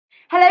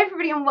Hello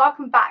everybody and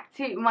welcome back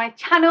to my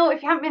channel.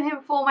 If you haven't been here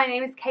before, my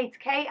name is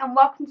K2K and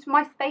welcome to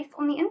my space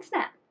on the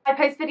internet. I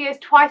post videos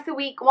twice a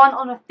week, one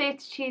on a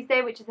Theatre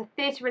Tuesday, which is a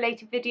theatre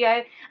related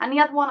video, and the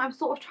other one I'm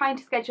sort of trying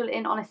to schedule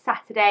in on a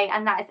Saturday,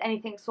 and that is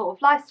anything sort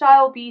of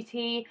lifestyle,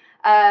 beauty,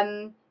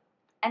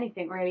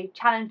 anything really,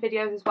 challenge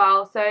videos as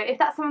well. So if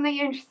that's something that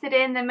you're interested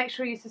in, then make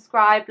sure you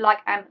subscribe, like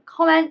and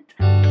comment.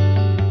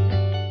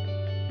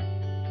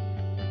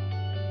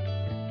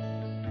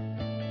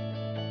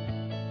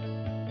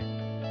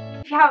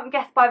 If you haven't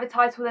guessed by the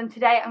title, then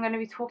today I'm going to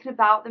be talking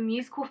about the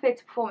musical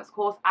theatre performance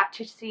course at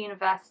Chichester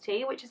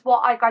University, which is what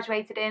I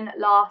graduated in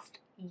last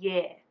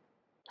year.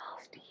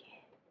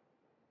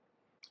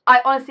 I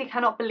honestly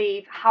cannot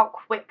believe how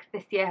quick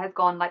this year has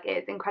gone. Like,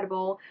 it is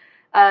incredible.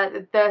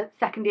 The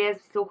second years,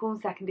 we still call them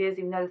second years,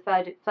 even though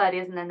the third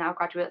years and then now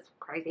graduates,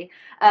 crazy,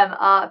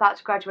 are about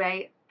to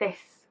graduate this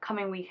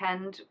coming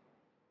weekend.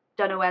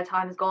 Don't know where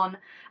time has gone.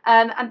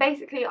 And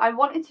basically I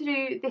wanted to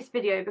do this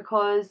video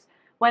because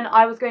when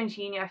I was going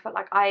to uni, I felt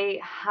like I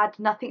had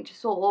nothing to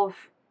sort of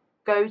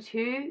go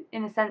to,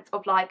 in a sense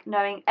of like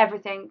knowing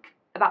everything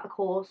about the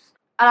course.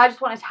 And I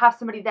just wanted to have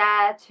somebody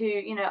there to,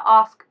 you know,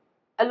 ask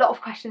a lot of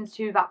questions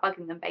to without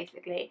bugging them,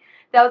 basically.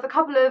 There was a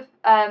couple of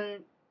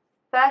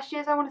first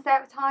years, I want to say,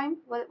 at the time.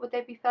 Would they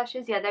be first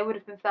years? Yeah, they would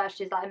have been first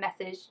years that I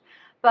messaged.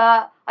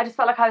 But I just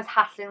felt like I was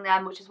hassling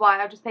them, which is why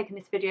I've just making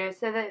this video,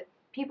 so that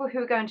people who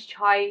are going to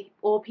try,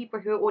 or people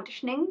who are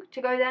auditioning to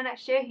go there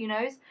next year, who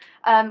knows,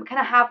 can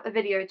have a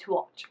video to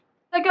watch.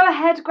 So go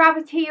ahead, grab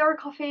a tea or a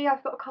coffee.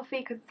 I've got a coffee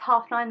because it's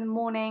 9:30 in the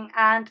morning,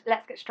 and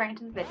let's get straight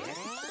into the video.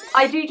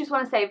 I do just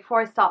want to say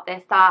before I start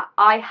this that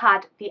I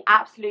had the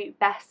absolute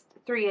best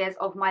 3 years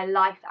of my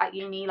life at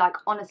uni. Like,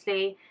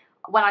 honestly,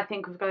 when I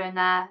think of going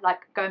there, like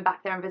going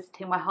back there and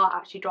visiting, my heart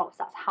actually drops.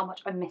 That's how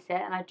much I miss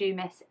it, and I do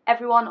miss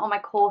everyone on my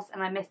course,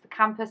 and I miss the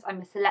campus, I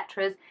miss the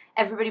lecturers,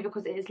 everybody,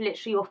 because it is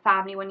literally your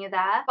family when you're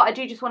there. But I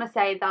do just want to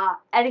say that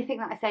anything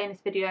that I say in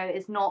this video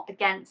is not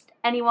against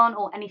anyone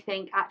or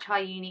anything at Chi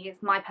Uni.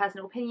 It's my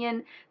personal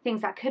opinion,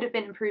 things that could have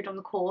been improved on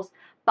the course,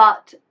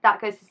 but that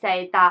goes to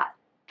say that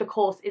the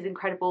course is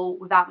incredible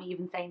without me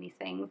even saying these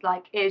things.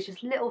 Like, it is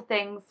just little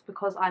things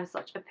because I'm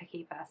such a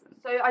picky person.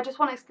 So I just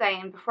want to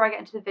explain before I get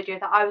into the video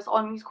that I was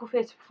on musical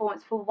theatre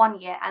performance for 1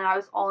 year, and I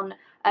was on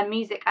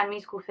music and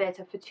musical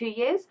theatre for 2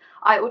 years.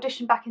 I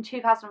auditioned back in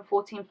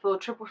 2014 for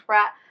Triple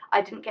Threat.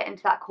 I didn't get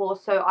into that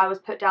course, so I was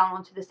put down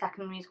onto the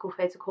second musical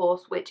theatre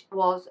course, which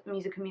was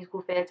music and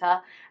musical theatre,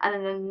 and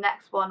then the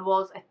next one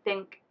was, I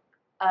think,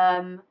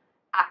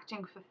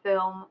 acting for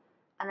film,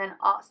 and then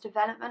arts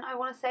development, I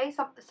want to say,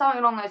 something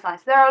along those lines.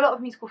 So there are a lot of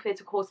musical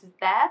theatre courses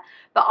there,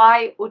 but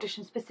I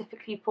auditioned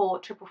specifically for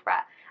Triple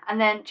Threat. And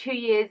then 2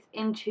 years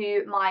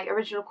into my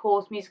original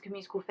course, music and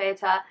musical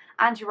theatre,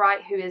 Andrew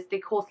Wright, who is the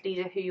course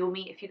leader, who you'll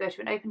meet if you go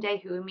to an open day,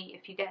 who you'll meet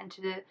if you get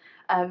into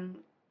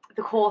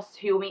the course,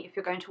 who you'll meet if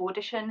you're going to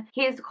audition.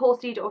 He is the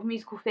course leader of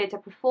musical theatre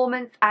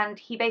performance, and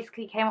he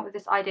basically came up with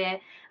this idea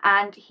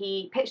and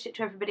he pitched it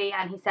to everybody,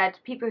 and he said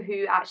people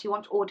who actually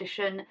want to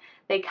audition,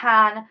 they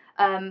can.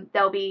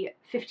 There'll be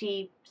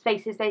 50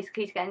 spaces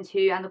basically to get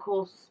into, and the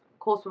course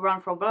will run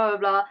from blah blah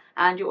blah,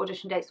 and your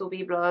audition dates will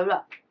be blah blah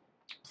blah.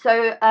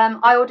 So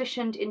I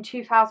auditioned in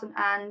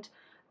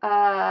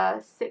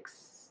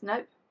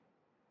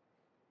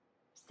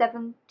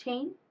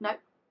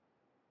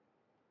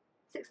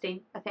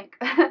 16, I think.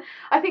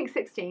 I think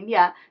 16,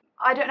 yeah.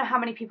 I don't know how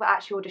many people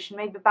actually auditioned,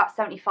 maybe about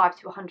 75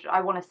 to 100,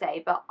 I want to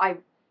say, but I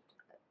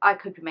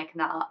could be making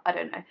that up, I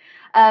don't know.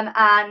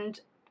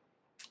 And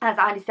as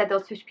Andy said, there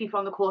was 50 people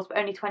on the course, but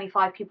only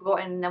 25 people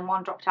got in, and then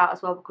 1 dropped out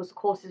as well because the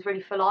course is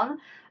really full on.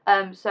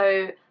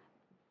 So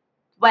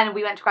when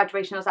we went to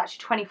graduation, there was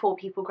actually 24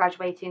 people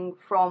graduating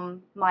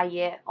from my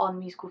year on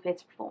musical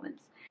theatre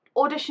performance.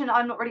 Audition,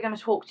 I'm not really going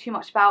to talk too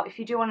much about. If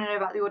you do want to know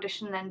about the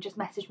audition, then just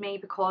message me,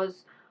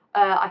 because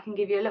I can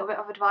give you a little bit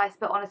of advice,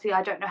 but honestly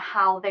I don't know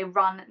how they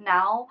run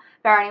now,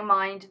 bearing in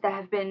mind there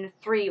have been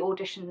 3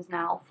 auditions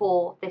now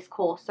for this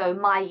course. So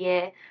my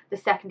year, the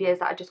second years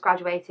that are just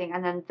graduating,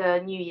 and then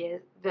the new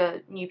year,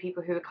 the new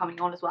people who are coming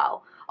on as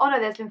well. Oh no,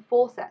 there's been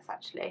 4 sets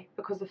actually,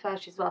 because the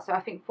first year as well, so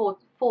I think four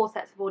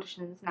sets of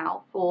auditions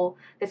now for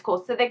this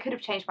course. So they could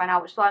have changed by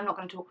now, which is why I'm not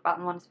going to talk about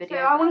in one video.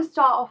 So I want to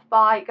start off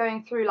by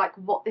going through like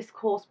what this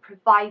course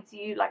provides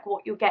you, like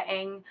what you're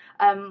getting,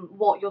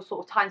 what your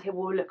sort of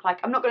timetable will look like.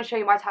 I'm not going to show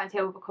you my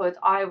timetable because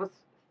I was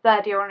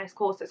third year on this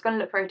course, so it's going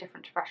to look very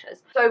different to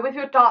freshers. So with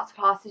your dance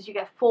classes, you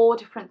get 4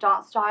 different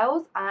dance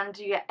styles, and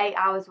you get 8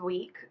 hours a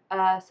week.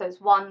 So it's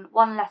one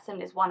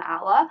lesson is 1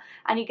 hour,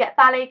 and you get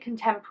ballet,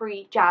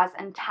 contemporary, jazz,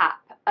 and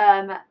tap.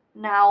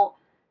 Now,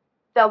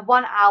 the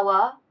 1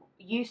 hour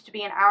used to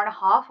be an hour and a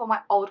half on my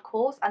old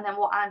course, and then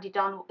what Andy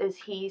done is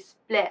he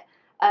split.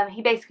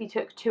 He basically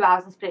took 2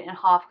 hours and split it in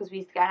half, because we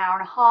used to get an hour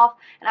and a half.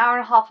 An hour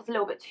and a half was a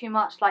little bit too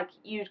much. Like,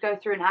 you'd go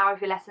through an hour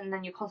of your lesson and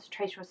then your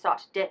concentration would start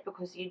to dip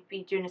because you'd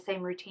be doing the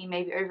same routine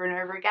maybe over and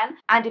over again.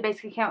 And he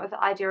basically came up with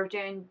the idea of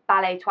doing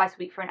ballet twice a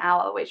week for an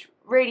hour, which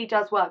really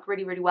does work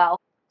really, really well.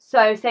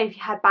 So say if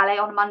you had ballet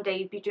on a Monday,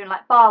 you'd be doing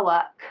like bar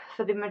work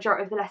for the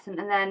majority of the lesson,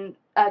 and then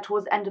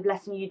towards the end of the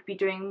lesson you'd be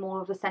doing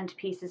more of the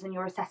centerpieces and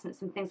your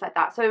assessments and things like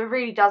that. So it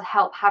really does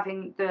help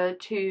having the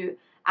 2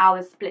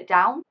 hours split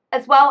down.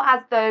 As well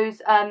as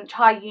those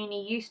Chai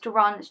Uni used to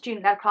run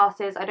student-led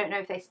classes. I don't know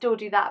if they still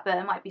do that, but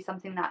it might be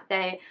something that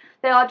they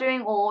are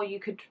doing, or you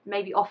could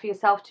maybe offer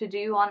yourself to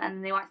do one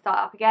and they might start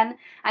up again.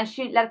 And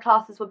student-led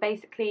classes were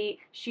basically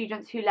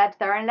students who led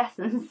their own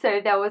lessons. So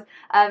there was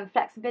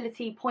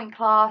flexibility, point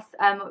class,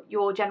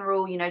 your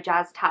general, you know,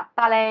 jazz, tap,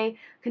 ballet,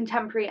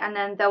 contemporary, and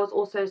then there was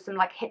also some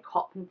like hip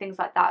hop and things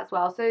like that as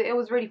well. So it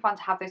was really fun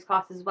to have those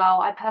classes as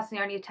well. I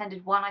personally only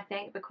attended one, I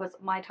think, because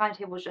my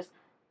timetable was just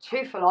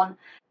too full on.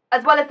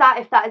 As well as that,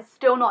 if that is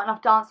still not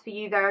enough dance for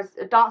you, there is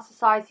a dance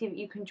society that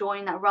you can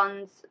join that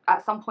runs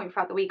at some point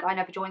throughout the week. I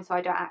never joined, so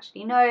I don't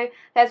actually know.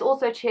 There's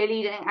also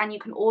cheerleading, and you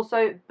can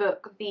also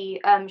book the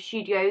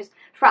studios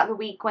throughout the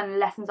week when the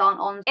lessons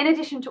aren't on. In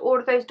addition to all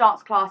of those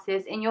dance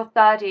classes, in your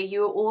 3rd year,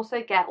 you will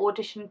also get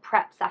audition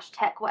prep /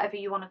 tech, whatever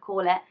you want to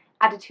call it,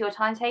 added to your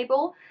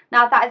timetable.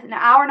 Now, that is an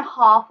hour and a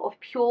half of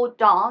pure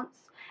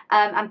dance,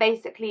 and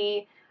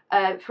basically,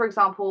 for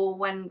example,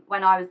 when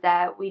I was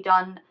there, we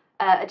done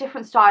a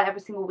different style every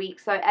single week.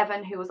 So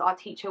Evan, who was our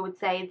teacher, would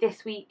say,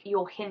 this week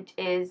your hint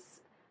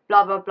is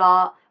blah blah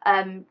blah,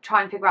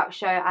 try and figure out the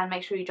show and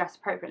make sure you dress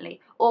appropriately.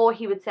 Or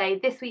he would say,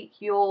 this week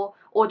you're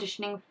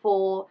auditioning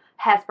for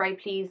Hairspray,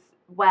 please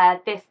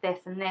wear this, this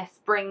and this,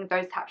 bring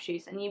those tap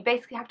shoes. And you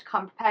basically have to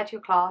come prepared to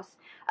your class.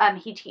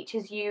 He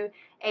teaches you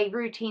a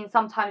routine.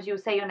 Sometimes you'll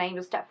say your name,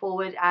 you'll step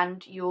forward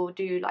and you'll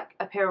do like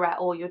a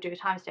pirouette, or you'll do a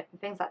time step and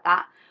things like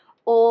that.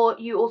 Or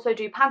you also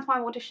do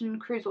pantomime audition,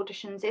 cruise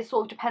auditions. It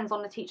sort of depends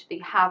on the teacher that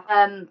you have.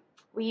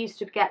 We used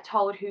to get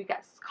told who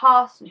gets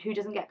cast and who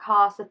doesn't get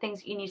cast, the things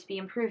that you need to be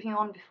improving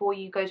on before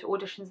you go to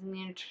auditions in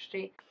the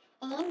industry.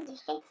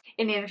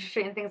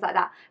 And things like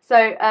that.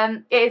 So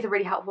it is a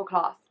really helpful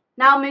class.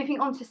 Now moving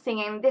on to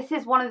singing, this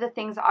is one of the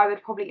things that I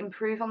would probably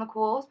improve on the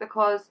course,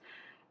 because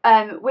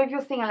with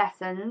your singing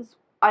lessons,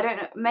 I don't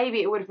know,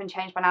 maybe it would have been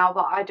changed by now,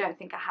 but I don't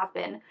think it has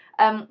been.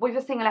 With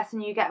your singing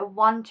lesson, you get a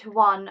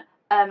one-to-one,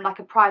 like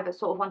a private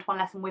sort of one-to-one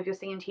lesson with your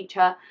singing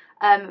teacher,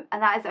 and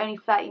that is only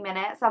 30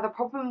 minutes. Now the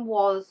problem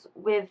was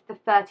with the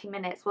 30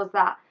 minutes was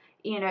that,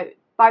 you know,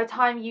 by the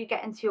time you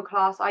get into your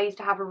class, I used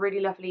to have a really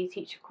lovely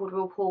teacher called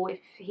Will Paul. If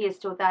he is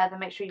still there, then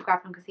make sure you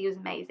grab him because he was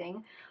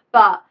amazing.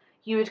 But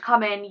you would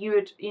come in, you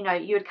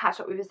would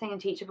catch up with your singing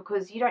teacher,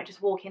 because you don't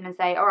just walk in and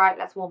say, all right,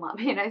 let's warm up,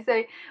 you know.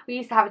 So we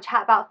used to have a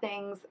chat about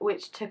things,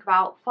 which took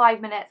about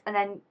 5 minutes, and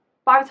then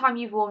by the time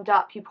you've warmed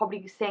up, you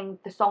probably sing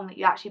the song that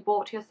you actually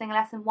brought to your singing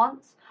lesson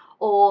once,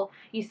 or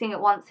you sing it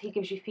once, he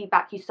gives you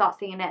feedback, you start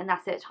singing it, and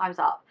that's it, time's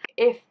up.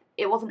 If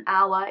it was an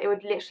hour, it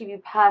would literally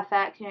be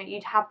perfect. You know,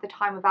 you'd have the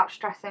time without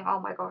stressing, oh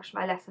my gosh,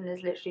 my lesson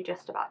is literally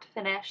just about to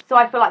finish. So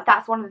I feel like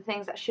that's one of the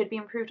things that should be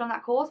improved on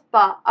that course.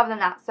 But other than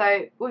that,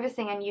 so with your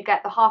singing, you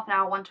get the half an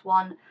hour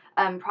one-to-one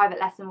private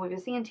lesson with your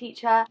singing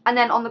teacher. And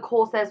then on the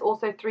course, there's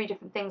also 3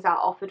 different things that are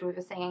offered with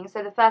your singing.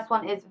 So the first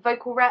one is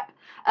vocal rep.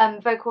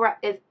 Vocal rep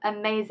is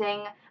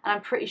amazing, and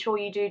I'm pretty sure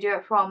you do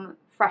it from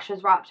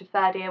freshers right up to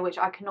 3rd year, which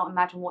I cannot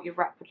imagine what your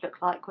rep would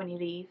look like when you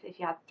leave if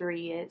you had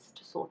 3 years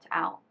to sort it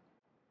out.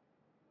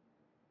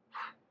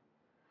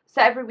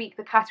 So every week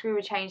the category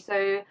would change.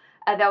 So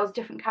there was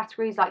different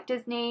categories like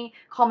Disney,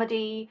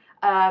 comedy,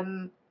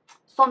 Sondheim,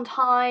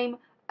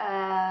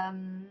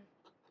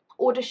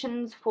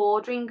 auditions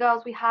for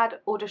Dreamgirls we had,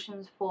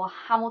 auditions for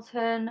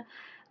Hamilton.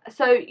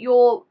 So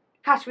your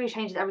category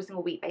changes every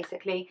single week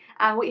basically,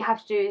 and what you have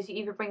to do is you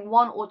either bring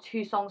 1 or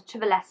 2 songs to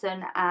the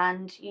lesson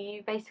and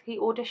you basically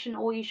audition,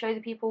 or you show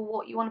the people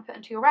what you want to put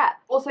into your rep.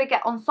 Also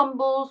get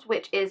ensembles,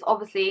 which is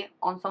obviously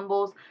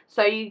ensembles,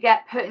 so you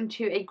get put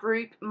into a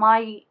group.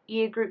 My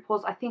year group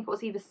was, I think it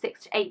was either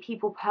 6 to 8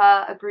 people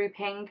per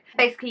grouping.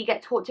 Basically you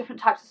get taught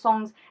different types of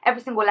songs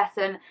every single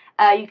lesson.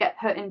 You get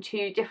put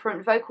into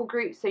different vocal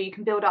groups so you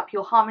can build up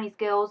your harmony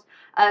skills,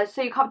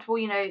 so you're comfortable,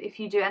 you know, if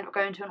you do end up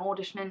going to an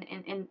audition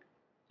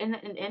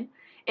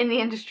in the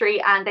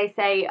industry and they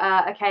say,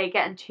 okay,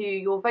 get into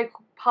your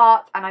vocal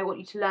part and I want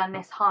you to learn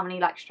this harmony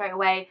like straight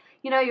away,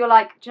 you know, you're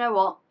like, do you know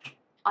what,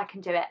 I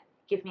can do it,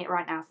 give me it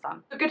right now,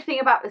 son. The good thing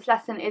about this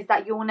lesson is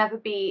that you'll never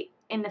be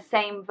in the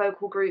same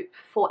vocal group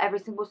for every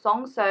single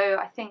song. So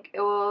I think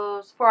it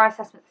was, for our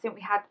assessments, I think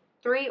we had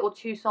 3 or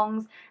 2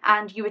 songs,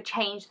 and you would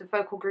change the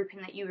vocal grouping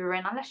that you were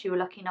in unless you were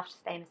lucky enough to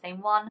stay in the same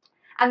one.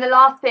 And the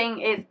last thing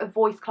is a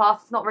voice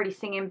class. It's not really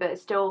singing, but it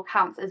still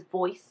counts as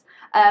voice.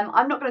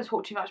 I'm not going to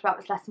talk too much about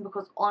this lesson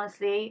because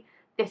honestly,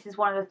 this is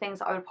one of the things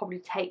that I would probably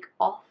take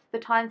off the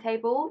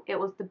timetable. It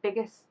was the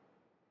biggest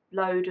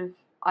load of,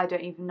 I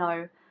don't even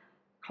know,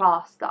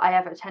 class that I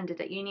ever attended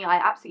at uni. I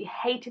absolutely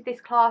hated this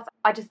class.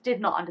 I just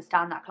did not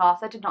understand that class.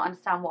 I did not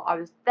understand what I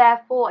was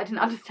there for. I didn't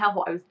understand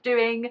what I was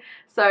doing.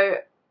 So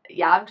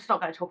yeah, I'm just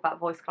not going to talk about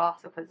voice class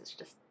because it's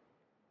just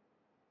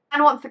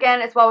And once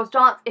again, as well as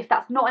dance, if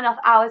that's not enough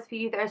hours for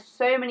you, there are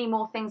so many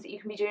more things that you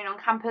can be doing on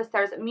campus.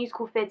 There is a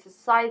musical theatre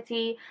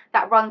society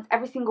that runs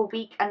every single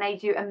week, and they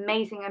do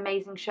amazing,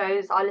 amazing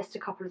shows. I'll list a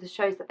couple of the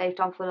shows that they've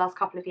done for the last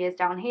couple of years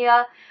down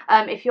here.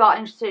 If you are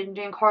interested in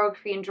doing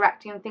choreography and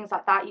directing and things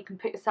like that, you can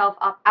put yourself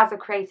up as a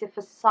creative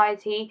for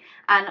society,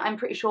 and I'm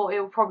pretty sure it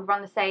will probably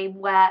run the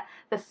same, where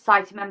the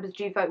society members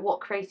do vote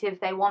what creative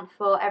they want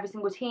for every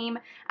single team,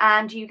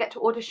 and you get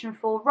to audition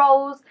for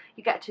roles,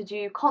 you get to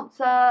do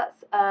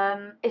concerts.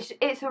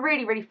 It's a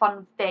really, really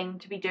fun thing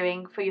to be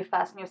doing for your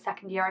first and your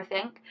second year, I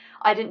think.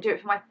 I didn't do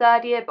it for my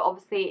third year, but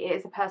obviously it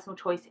is a personal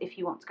choice if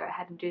you want to go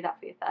ahead and do that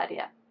for your third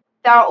year.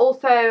 There are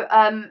also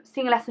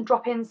singing lesson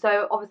drop-ins,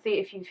 so obviously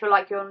if you feel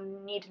like you'll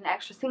need an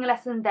extra singing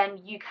lesson,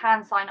 then you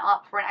can sign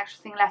up for an extra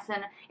singing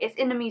lesson. It's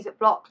in the music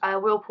block.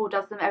 Will Paul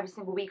does them every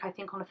single week, I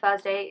think on a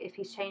Thursday, if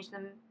he's changed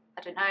them,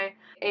 I don't know.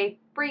 A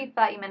free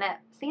 30-minute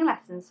singing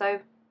lesson, so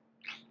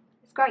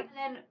great.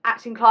 And then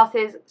acting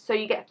classes, so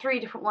you get 3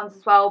 different ones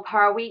as well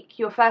per week.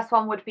 Your first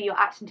one would be your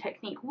acting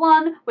technique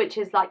 1, which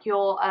is like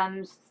your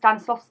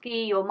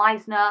Stanislavski, your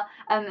Meisner.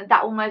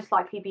 That will most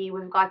likely be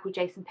with a guy called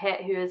Jason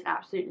Pitt, who is an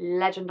absolute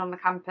legend on the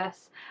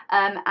campus.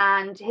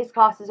 And his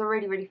classes are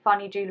really, really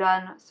fun. You do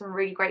learn some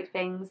really great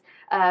things.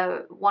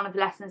 One of the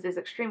lessons is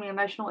extremely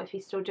emotional if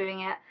he's still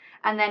doing it.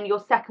 And then your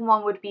second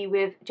one would be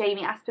with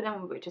Jamie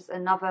Aspinall, which is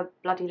another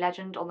bloody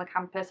legend on the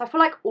campus. I feel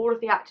like all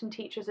of the acting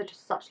teachers are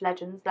just such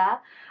legends there.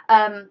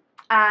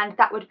 And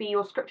that would be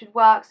your scripted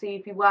work, so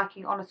you'd be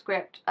working on a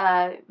script.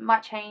 It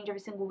might change every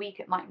single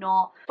week, it might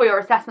not. For your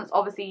assessments,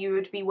 obviously you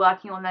would be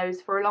working on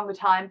those for a longer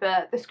time,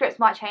 but the scripts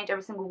might change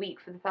every single week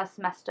for the first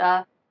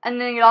semester. And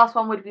then your last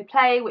one would be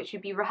play, which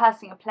you'd be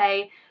rehearsing a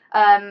play.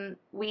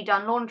 We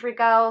done Laundry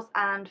Girls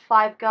and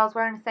 5 girls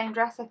wearing the same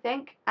dress, I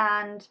think,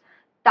 and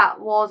that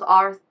was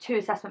our 2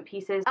 assessment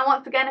pieces. And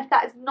once again, if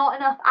that is not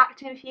enough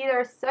acting for you,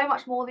 there is so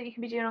much more that you can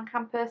be doing on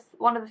campus.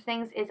 One of the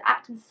things is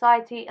Acting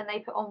Society, and they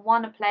put on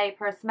 1 play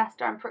per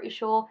semester, I'm pretty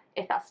sure,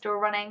 if that's still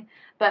running,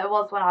 but it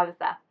was when I was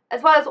there.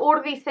 As well as all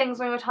of these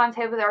things on your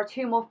timetable, there are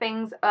 2 more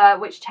things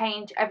which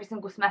change every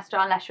single semester.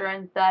 Unless you're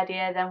in third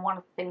year, then one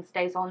of the things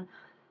stays on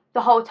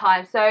the whole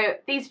time. So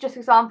these are just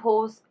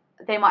examples.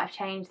 They might have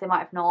changed, they might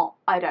have not,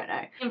 I don't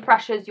know. In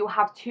freshers, you'll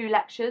have 2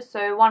 lectures,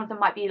 so one of them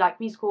might be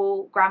like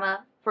musical grammar,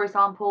 for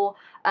example,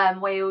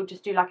 where you'll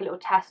just do like a little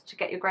test to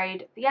get your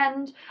grade at the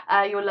end.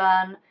 You'll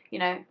learn, you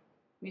know,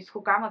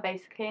 musical grammar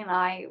basically, and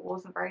I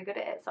wasn't very good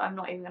at it, so I'm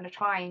not even going to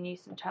try and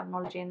use some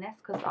terminology in this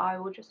because I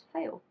will just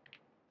fail.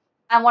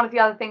 And one of the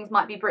other things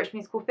might be British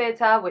Musical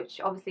Theatre,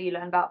 which obviously you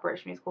learn about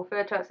British Musical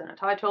Theatre, it's in a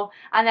title,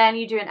 and then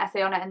you do an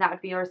essay on it, and that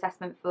would be your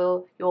assessment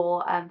for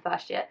your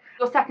first year.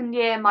 Your second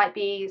year might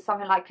be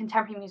something like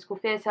Contemporary Musical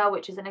Theatre,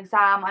 which is an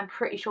exam. I'm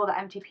pretty sure that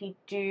MTP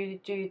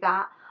do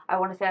that. I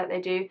want to say that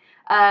they do.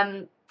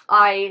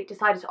 I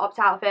decided to opt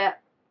out of it.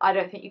 I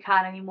don't think you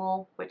can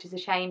anymore, which is a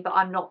shame, but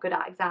I'm not good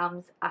at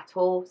exams at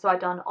all. So I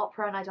done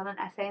opera and I done an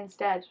essay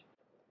instead.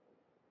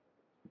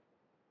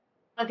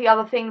 One of the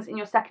other things in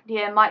your second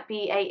year might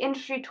be a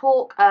industry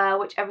talk,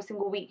 which every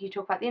single week you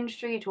talk about the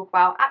industry, you talk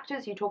about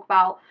actors, you talk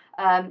about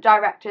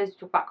directors, you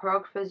talk about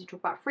choreographers, you talk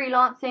about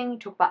freelancing, you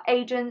talk about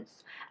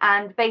agents,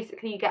 and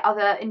basically you get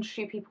other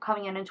industry people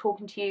coming in and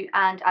talking to you,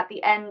 and at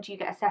the end you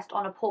get assessed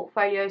on a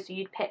portfolio, so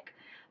you'd pick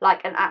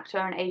like an actor,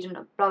 an agent,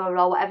 blah blah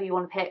blah, whatever you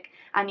want to pick,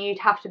 and you'd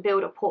have to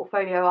build a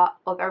portfolio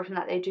up of everything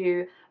that they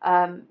do.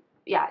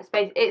 Yeah,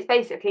 it's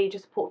basically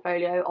just a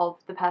portfolio of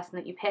the person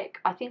that you pick.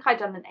 I think I'd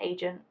done an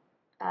agent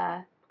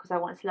because I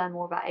wanted to learn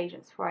more about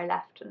agents before I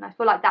left, and I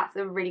feel like that's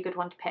a really good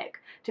one to pick,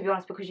 to be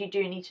honest, because you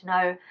do need to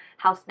know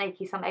how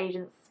snaky some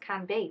agents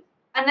can be.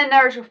 And then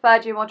there is your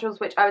third year modules,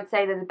 which I would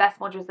say they're the best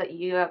modules that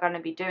you are going to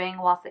be doing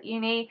whilst at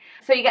uni.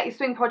 So you get your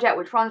swing project,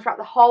 which runs throughout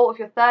the whole of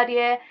your third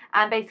year,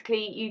 and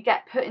basically you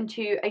get put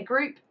into a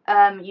group,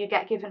 you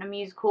get given a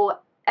musical.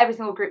 Every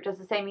single group does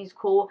the same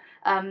musical,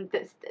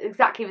 that's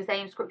exactly the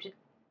same, scripted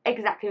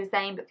exactly the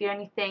same, but the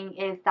only thing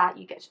is that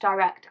you get to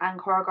direct and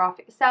choreograph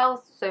it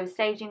yourselves, so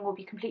staging will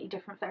be completely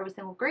different for every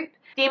single group.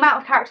 The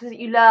amount of characters that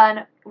you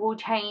learn will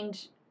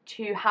change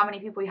to how many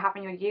people you have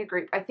in your year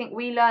group. I think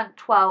we learned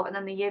 12, and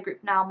then the year group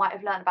now might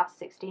have learned about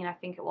 16, I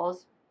think it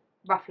was,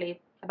 roughly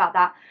about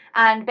that.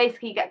 And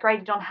basically you get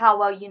graded on how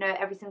well you know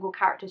every single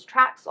character's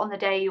tracks. On the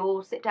day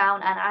you'll sit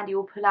down and Andy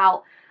will pull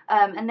out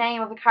a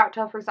name of a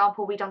character. For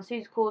example, we done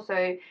Susical,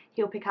 so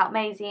he'll pick out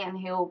Maisie and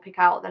he'll pick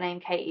out the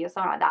name Katie or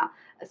something like that.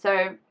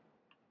 So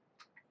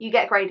you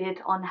get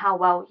graded on how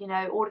well you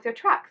know all of your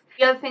tracks.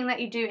 The other thing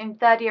that you do in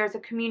third year is a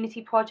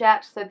community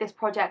project. So this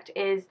project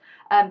is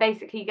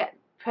basically you get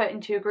put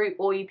into a group,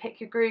 or you pick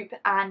your group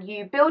and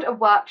you build a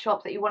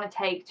workshop that you want to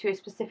take to a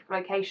specific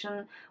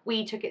location.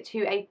 We took it to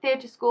a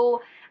theatre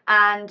school,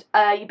 and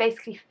you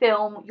basically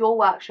film your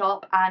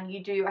workshop and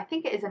you do, I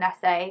think it is an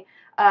essay,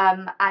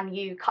 and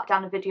you cut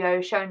down a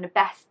video showing the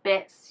best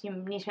bits. You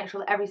need to make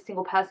sure that every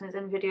single person is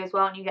in the video as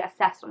well, and you get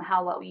assessed on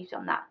how well you've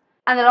done that.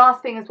 And the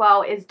last thing as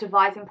well is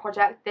devising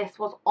project. This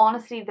was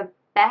honestly the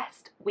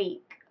best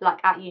week like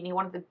at uni,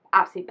 one of the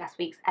absolute best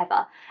weeks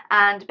ever.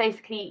 And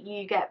basically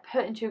you get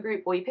put into a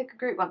group, or you pick a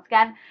group once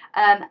again,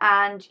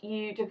 and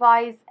you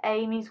devise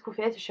a musical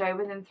theatre show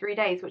within 3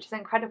 days, which is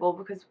incredible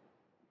because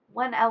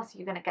when else are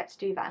you going to get to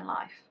do that in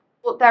life?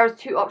 Well, there is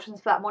 2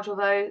 options for that module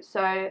though,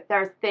 so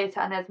there's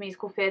theatre and there's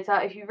musical theatre.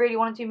 If you really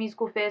want to do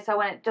musical theatre,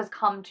 when it does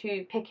come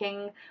to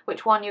picking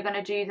which one you're going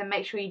to do, then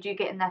make sure you do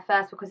get in there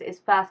first, because it is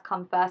first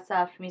come first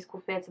served for musical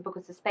theatre,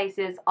 because the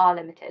spaces are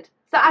limited.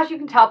 So as you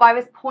can tell by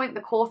this point,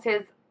 the course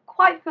is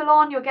quite full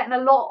on. You're getting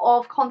a lot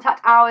of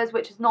contact hours,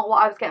 which is not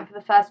what I was getting for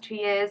the first 2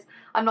 years.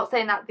 I'm not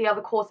saying that the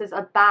other courses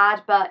are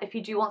bad, but if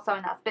you do want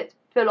something that's a bit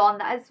full on,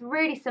 that is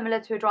really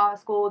similar to a drama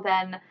school,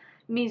 then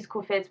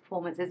musical theatre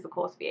performance is the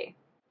course for you.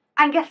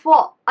 And guess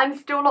what? I'm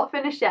still not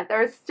finished yet.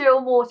 There is still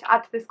more to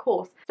add to this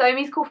course. So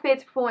musical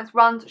theatre performance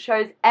runs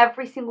shows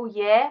every single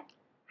year.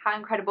 How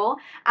incredible.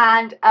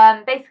 And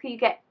basically you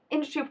get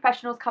industry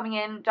professionals coming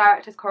in,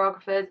 directors,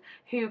 choreographers,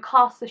 who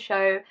cast the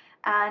show,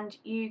 and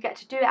you get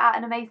to do it at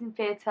an amazing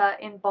theatre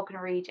in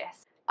Bognor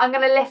Regis. I'm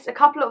going to list a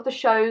couple of the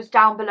shows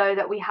down below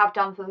that we have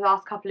done for the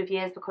last couple of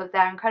years because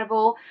they're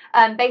incredible.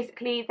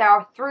 Basically there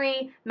are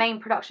 3 main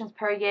productions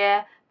per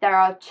year. There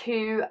are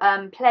 2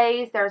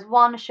 plays. There is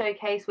 1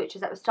 showcase, which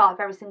is at the start of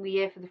every single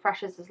year for the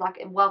freshers as like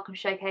a welcome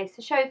showcase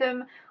to show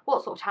them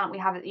what sort of talent we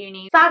have at the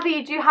uni. Sadly,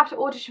 you do have to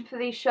audition for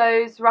these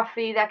shows.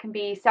 Roughly there can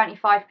be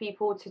 75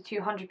 people to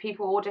 200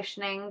 people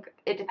auditioning.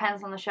 It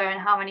depends on the show and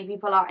how many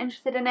people are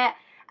interested in it.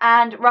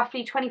 And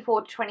roughly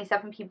 24 to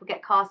 27 people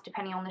get cast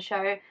depending on the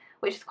show,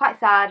 which is quite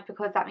sad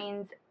because that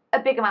means a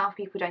big amount of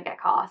people don't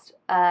get cast.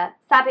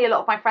 Sadly, a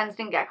lot of my friends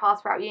didn't get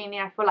cast throughout uni.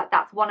 I feel like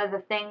that's one of the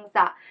things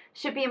that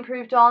should be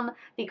improved on,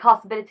 the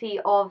castability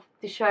of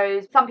the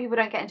shows. Some people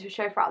don't get into a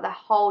show throughout their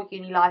whole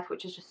uni life,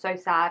 which is just so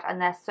sad, and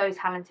they're so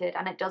talented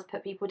and it does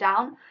put people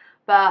down.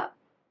 But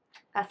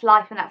that's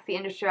life and that's the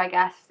industry, I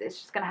guess. It's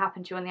just going to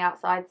happen to you on the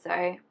outside,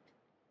 so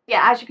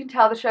yeah, as you can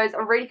tell, the shows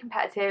are really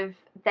competitive.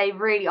 They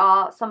really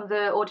are. Some of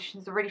the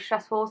auditions are really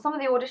stressful. Some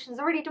of the auditions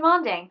are really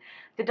demanding.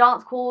 The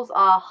dance calls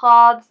are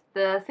hard.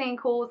 The singing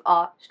calls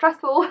are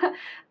stressful.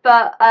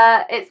 But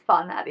it's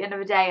fun at the end of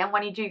the day. And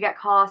when you do get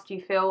cast, you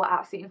feel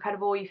absolutely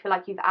incredible. You feel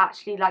like you've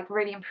actually like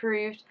really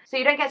improved. So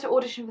you don't get to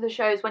audition for the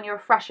shows when you're a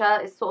fresher.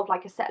 It's sort of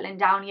like a settling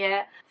down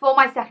year. For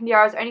my second year,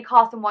 I was only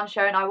cast in 1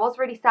 show and I was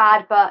really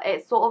sad. But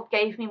it sort of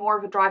gave me more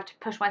of a drive to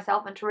push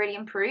myself and to really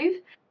improve.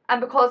 And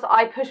because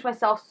I pushed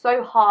myself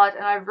so hard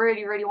and I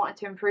really, really wanted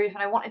to improve and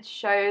I wanted to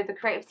show the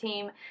creative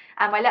team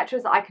and my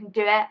lecturers that I can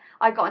do it,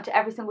 I got into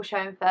every single show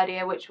in 3rd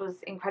year, which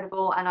was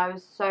incredible, and I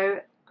was so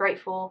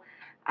grateful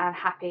and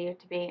happy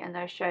to be in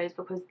those shows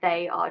because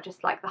they are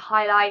just like the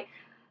highlight.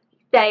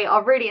 They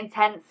are really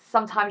intense.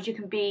 Sometimes you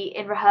can be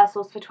in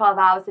rehearsals for 12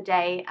 hours a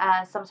day.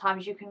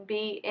 Sometimes you can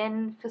be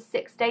in for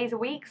 6 days a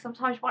week.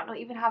 Sometimes you might not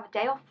even have a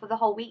day off for the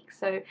whole week.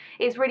 So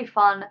it's really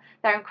fun.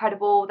 They're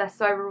incredible. They're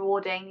so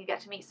rewarding. You get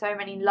to meet so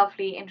many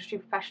lovely industry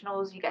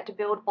professionals. You get to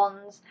build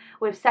bonds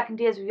with second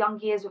years, with young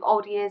years, with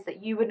old years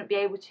that you wouldn't be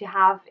able to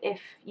have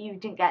if you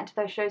didn't get into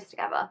those shows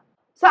together.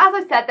 So as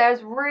I said,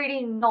 there's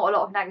really not a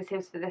lot of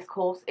negatives for this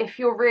course. If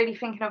you're really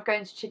thinking of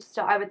going to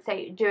Chichester, I would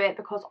say do it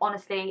because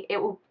honestly,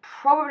 it will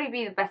probably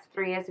be the best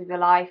 3 years of your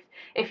life.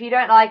 If you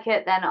don't like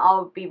it, then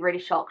I'll be really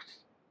shocked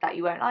that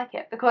you won't like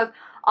it because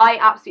I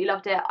absolutely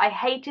loved it. I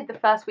hated the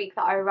first week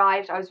that I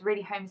arrived. I was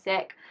really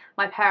homesick.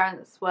 My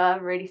parents were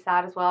really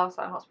sad as well,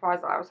 so I'm not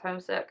surprised that I was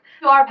homesick.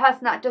 If you are a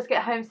person that does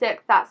get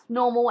homesick, that's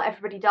normal.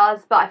 Everybody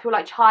does, but I feel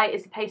like Chai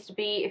is the place to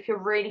be if you're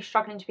really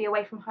struggling to be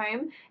away from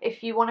home.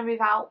 If you want to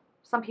move out,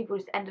 some people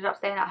just ended up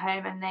staying at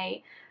home and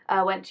they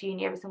went to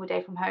uni every single day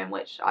from home,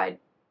 which I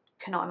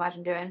cannot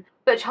imagine doing.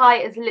 But Chai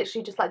is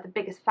literally just like the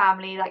biggest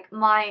family. Like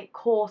my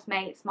course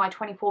mates, my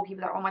 24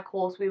 people that are on my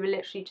course, we were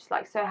literally just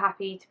like so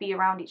happy to be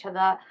around each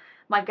other.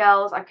 My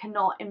girls, I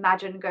cannot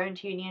imagine going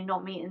to uni and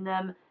not meeting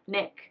them.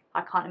 Nick,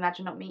 I can't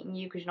imagine not meeting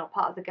you because you're not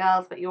part of the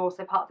girls, but you're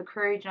also part of the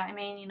crew, do you know what I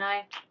mean, you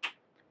know?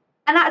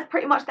 And that is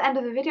pretty much the end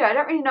of the video. I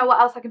don't really know what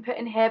else I can put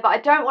in here, but I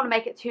don't want to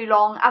make it too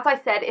long. As I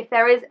said, if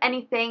there is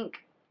anything,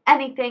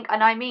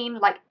 and I mean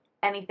like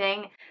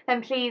anything,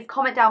 then please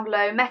comment down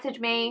below, message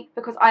me,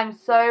 because I'm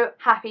so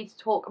happy to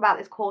talk about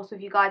this course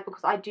with you guys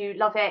because I do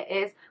love it.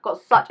 It's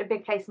got such a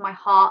big place in my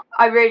heart.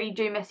 I really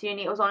do miss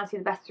uni. It was honestly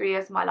the best 3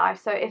 years of my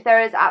life. So if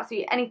there is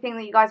absolutely anything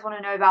that you guys want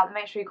to know about, then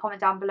make sure you comment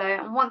down below.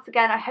 And once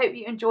again, I hope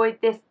you enjoyed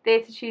this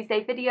Theatre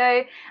Tuesday video,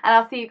 and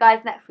I'll see you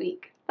guys next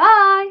week.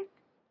 Bye!